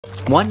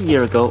1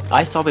 year ago,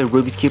 I solved a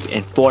Rubik's Cube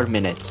in 4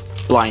 minutes,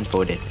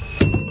 blindfolded.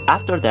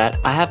 After that,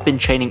 I have been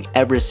training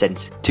ever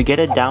since to get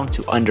it down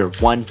to under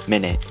 1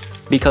 minute,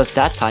 because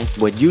that time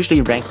would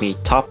usually rank me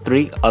top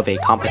 3 of a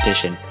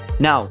competition.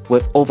 Now,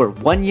 with over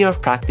 1 year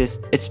of practice,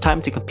 it's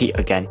time to compete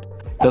again.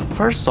 The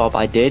first solve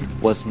I did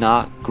was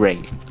not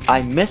great.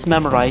 I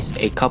mismemorized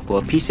a couple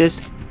of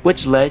pieces,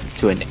 which led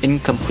to an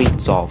incomplete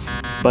solve.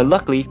 But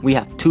luckily, we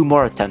have 2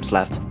 more attempts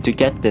left to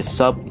get this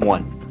sub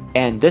 1.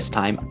 And this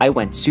time, I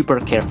went super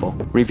careful,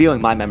 reviewing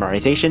my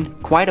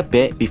memorization quite a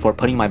bit before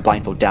putting my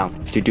blindfold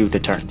down to do the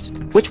turns,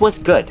 which was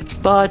good,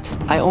 but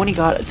I only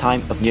got a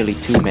time of nearly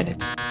 2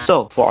 minutes.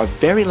 So for our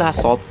very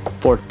last solve,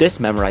 for this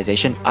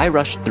memorization, I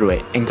rushed through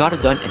it and got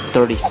it done in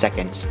 30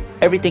 seconds.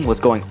 Everything was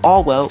going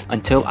all well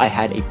until I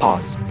had a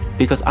pause,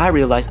 because I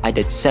realized I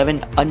did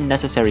 7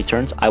 unnecessary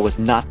turns I was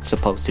not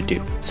supposed to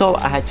do. So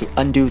I had to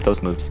undo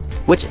those moves,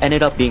 which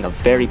ended up being a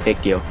very big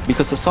deal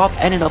because the solve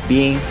ended up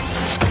being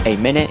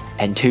 1 minute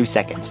and 2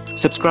 seconds.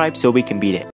 Subscribe so we can beat it.